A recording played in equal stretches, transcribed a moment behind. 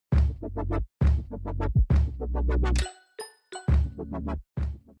Hello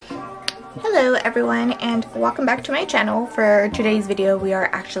everyone and welcome back to my channel. For today's video we are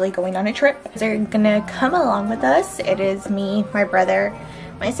actually going on a trip. They're gonna come along with us. It is me, my brother,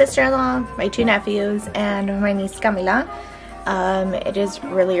 my sister-in-law, my two nephews, and my niece Camila. It is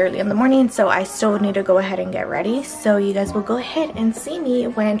really early in the morning, so I still need to go ahead and get ready. So you guys will go ahead and see me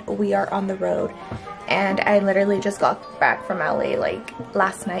when we are on the road. And I literally just got back from LA like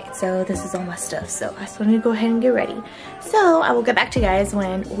last night, so this is all my stuff. So I still need to go ahead and get ready. So I will get back to you guys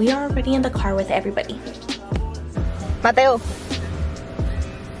when we are already in the car with everybody. Mateo.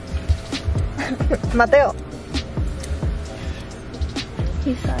 Mateo.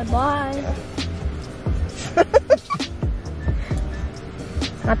 He said bye.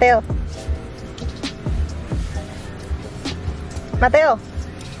 Mateo. Mateo.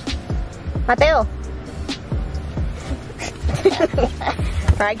 Mateo.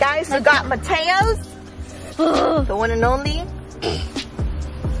 Alright guys, we got Mateo's, the one and only.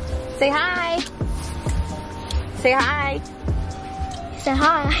 Say hi. Say hi. Say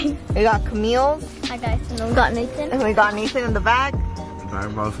hi. We got Camille's. Hi guys, and we got Nathan. And we got Nathan in the back.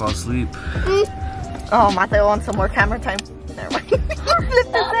 I'm about to fall asleep. Oh, Mateo wants some more camera time. Never mind. He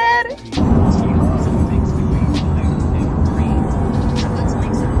flipped his head.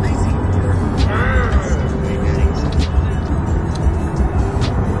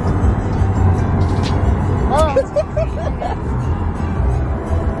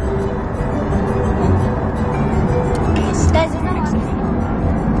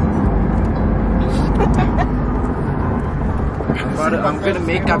 I'm gonna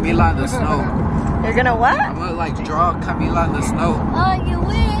make Camila in the snow. You're gonna what? I'm gonna like draw Camila in the snow. Oh, you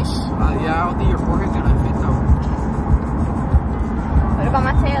wish. Yeah, I don't think your forehead's gonna fit though. What about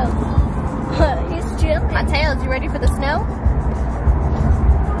Mateo? He's chilling. Mateo, you ready for the snow?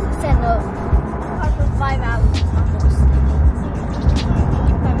 He said no. For 5 hours.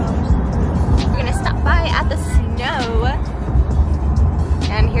 5 hours. We're gonna stop by at the snow.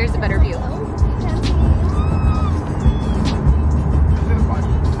 And here's a better view.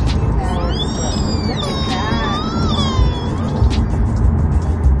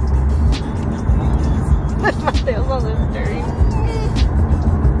 Mateo's all this dirty.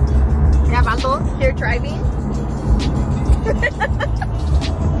 Grandma, here driving. Hey,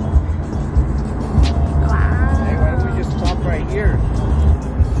 why don't we just stop right here?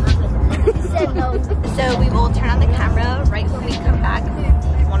 He said no. So we will turn on the camera right when we come back.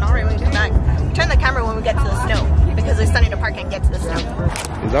 Well, not right when we come back. We turn the camera when we get to the snow because we're starting to park and get to the snow.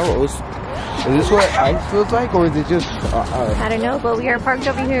 Is that what was? Is this what ice feels like, or is it just? I don't know, but we are parked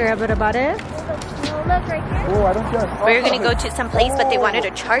over here. But about it. Look right here. Oh, I don't just. We were gonna go to some place, but they wanted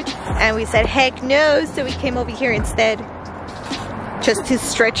a charge, and we said heck no. So we came over here instead, just to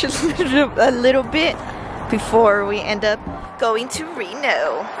stretch a little bit before we end up going to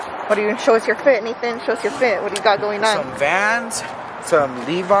Reno. What do you show us your fit, Nathan? Show us your fit. What do you got going on? Some Vans, some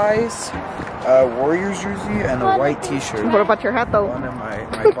Levi's, Warriors jersey, and a white T-shirt. What about your hat though? One of my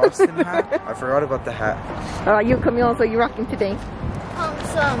Boston hat. I forgot about the hat. You Camille, so you rocking today?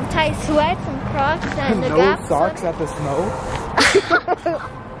 Some tight sweats and Crocs and the No Gap socks sweater. at the snow.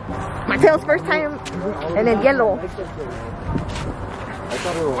 Mateo's first time in el hielo. I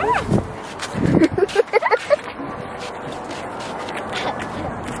thought we were waiting.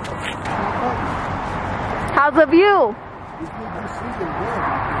 How's the view?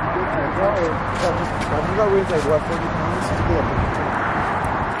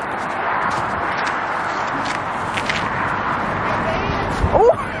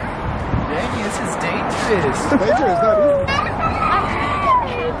 Oh! Dang, this is dangerous.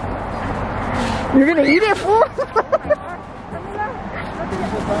 You're gonna eat it, fool?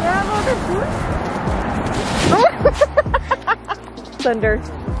 Thunder.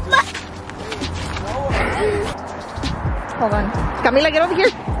 Hold on. Camila, get over here.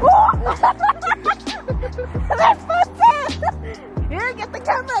 Here, get the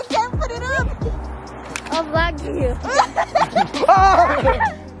camera. I can't put it up. I'll vlog you.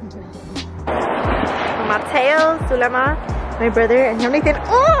 Mateo, Sulema, my brother, and him, Nathan.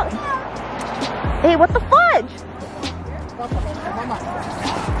 Oh! Hey, what the fudge?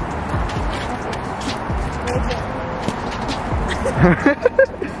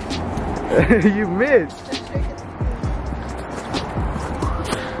 You missed.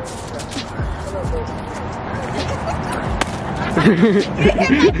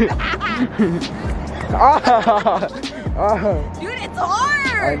 Dude, it's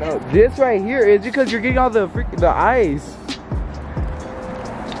hard. I know. This right here is because you're getting all the ice.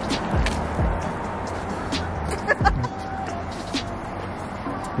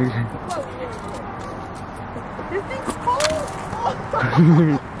 This thing's cold.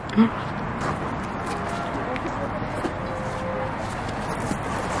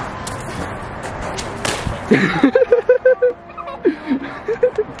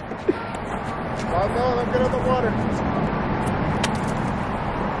 Oh no, don't get in the water.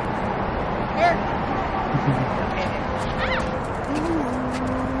 Here.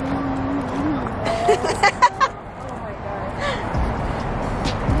 Oh my god.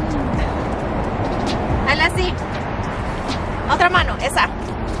 Hazla así. Otra mano, esa.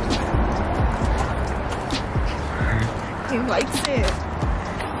 He likes it.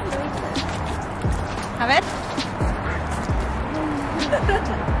 A ver.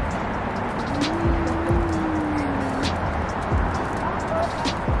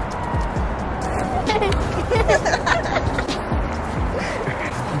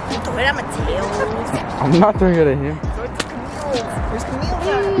 I'm not throwing it at him. Where's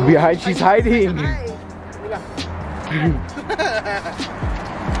Camille? Behind, she's hiding.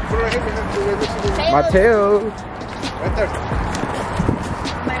 Mateo. Oh Right there.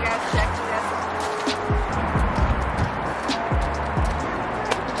 my gosh, Jackie, that's...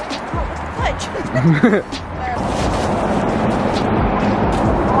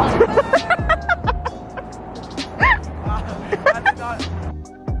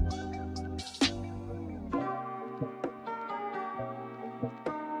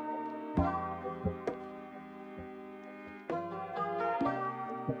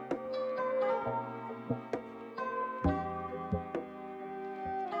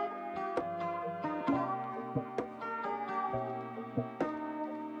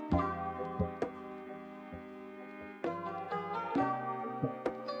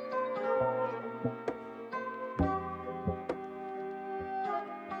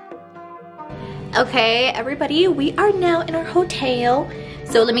 Oh, okay, everybody, we are now in our hotel.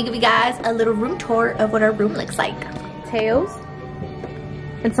 So let me give you guys a little room tour of what our room looks like. Tails.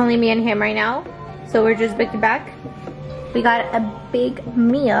 It's only me and him right now. So we're just back to back. We got a big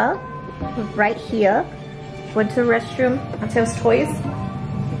Mia right here. Went to the restroom. Mateo's toys.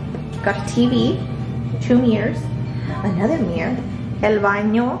 Got a TV. 2 mirrors. Another mirror. El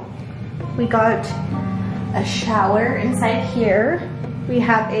baño. We got a shower inside here. We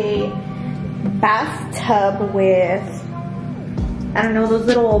have a bathtub with, I don't know, those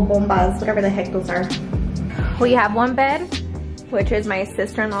little bombas, whatever the heck those are. We have one bed, which is my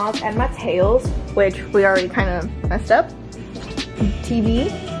sister-in-law's and Mateo's, which we already kind of messed up. TV.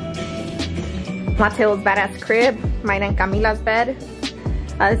 Mateo's badass crib. Mine and Camila's bed.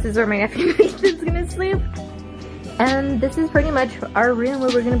 This is where my nephew Nathan's gonna sleep. And this is pretty much our room where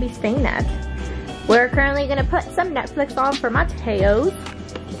we're gonna be staying at. We're currently gonna put some Netflix on for Mateo's.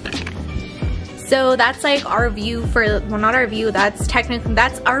 So that's like our view for, well, not our view, that's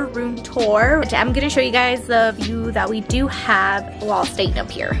our room tour. I'm gonna show you guys the view that we do have while staying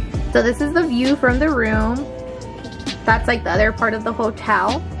up here. So this is the view from the room. That's like the other part of the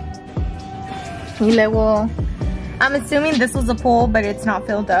hotel. I'm assuming this was a pool, but it's not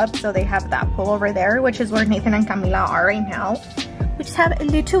filled up, so they have that pool over there, which is where Nathan and Camila are right now. We just have a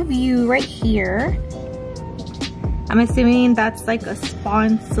little view right here. I'm assuming that's like a spa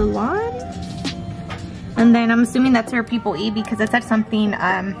and salon. And then I'm assuming that's where people eat because it said something,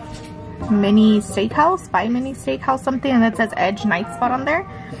 mini steakhouse, by mini steakhouse something, and it says Edge Night Spot on there.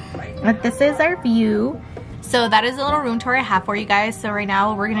 But this is our view. So that is a little room tour I have for you guys. So right now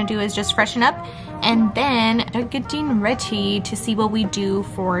what we're gonna do is just freshen up and then they're getting ready to see what we do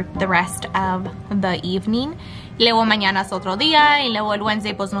for the rest of the evening. Luego mañana es otro día y luego el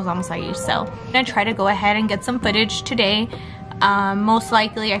Wednesday pues nos vamos a ir. So I'm gonna try to go ahead and get some footage today. Most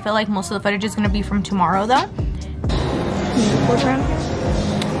likely, I feel like most of the footage is going to be from tomorrow though.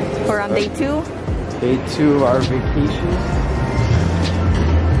 We're on day 2. Day 2 of our vacation.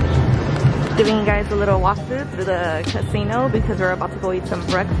 Giving you guys a little walkthrough through the casino because we're about to go eat some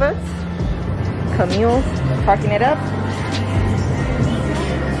breakfast. Camille parking it up.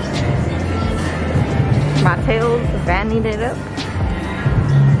 Mateo's vanning it up.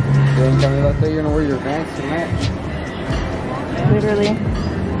 Then Camila, I thought you were going to wear your Vans to match. Literally.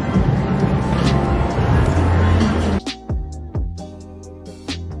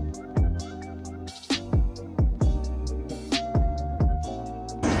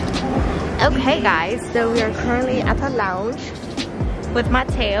 Okay guys, so we are currently at the lounge with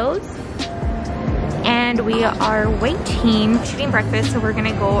Mateo's and we are waiting, eating breakfast, so we're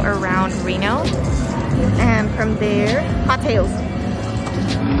gonna go around Reno and from there, Mateo's.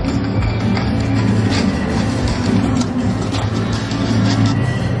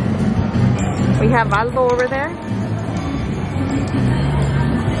 We have Aldo over there.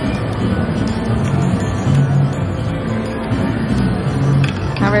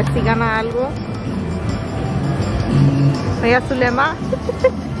 ver si gana algo. Oiga su lema.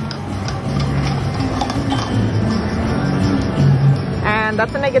 And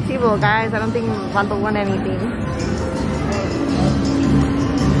that's a negativo, guys. I don't think Valdo won anything.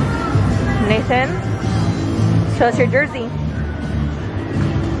 Nathan, show us your jersey.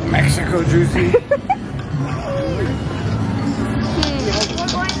 Mexico jersey.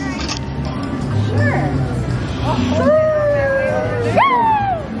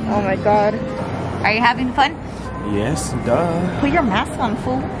 Oh my god. Are you having fun? Yes, duh. Put your mask on,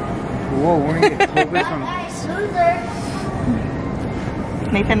 fool. Whoa, we're gonna get COVID from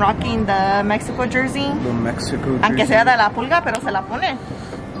Nathan rocking the Mexico jersey. the Mexico jersey. Aunque sea de la pulga, pero se la pone.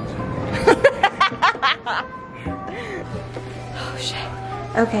 Oh shit.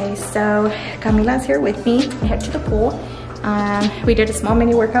 Okay, so Camila's here with me. We head to the pool. We did a small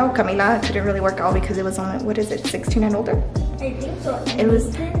mini workout. Camila couldn't really work out because it was only, what is it, 16 and older? I think so. It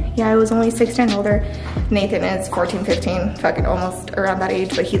was, yeah, it was only 16 and older. Nathan is 14, 15, fucking almost around that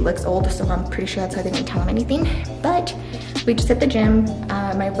age, but he looks old, so I'm pretty sure that's why they didn't tell him anything. But we just hit the gym.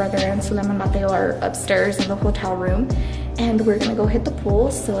 My brother and Sulem and Mateo are upstairs in the hotel room, and we're gonna go hit the pool.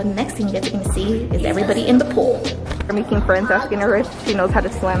 So the next thing you guys are gonna see is everybody in the pool. We're making friends, asking her if she knows how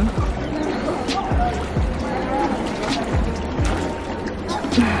to swim.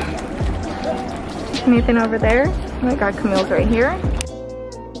 Nathan over there. I got Camille's right here.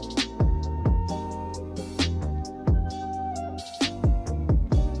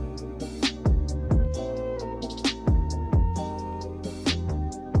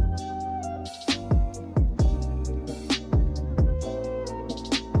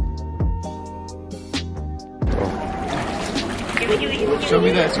 Show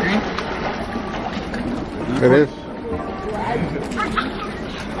me that screen. It is.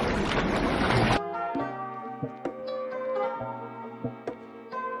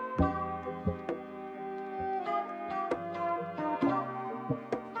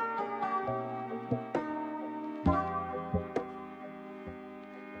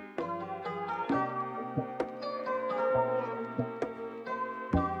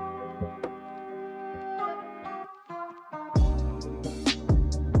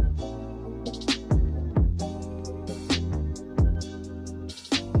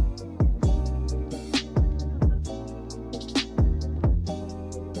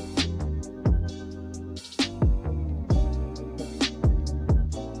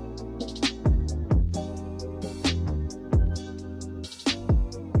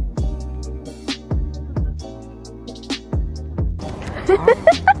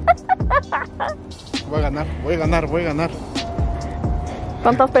 Voy a ganar.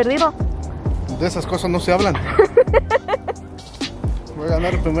 ¿Cuánto has perdido? De esas cosas no se hablan. Voy a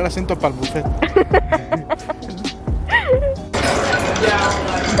ganar el primer asiento para el buffet.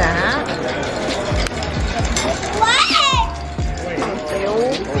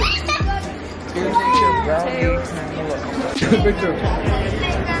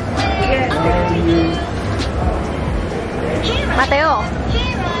 Mateo.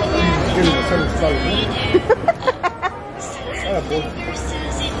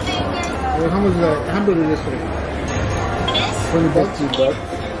 How much is that hamburger yesterday? 20 bucks.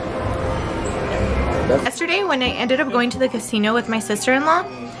 Yesterday when I ended up going to the casino with my sister-in-law,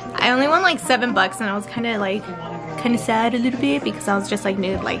 I only won like $7 and I was kind of sad a little bit because I was just like,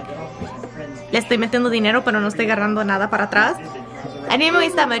 dude, like, le estoy metiendo dinero pero no estoy agarrando nada para atrás. I didn't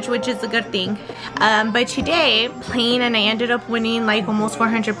waste that much, which is a good thing. But today, playing and I ended up winning like almost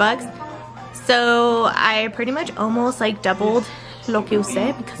 $400. So I pretty much almost like doubled lo que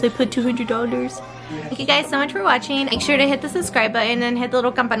usé because I put $200. Thank you guys so much for watching. Make sure to hit the subscribe button and hit the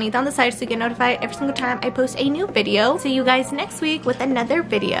little campanita on the side so you get notified every single time I post a new video. See you guys next week with another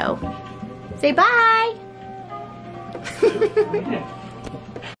video. Say bye!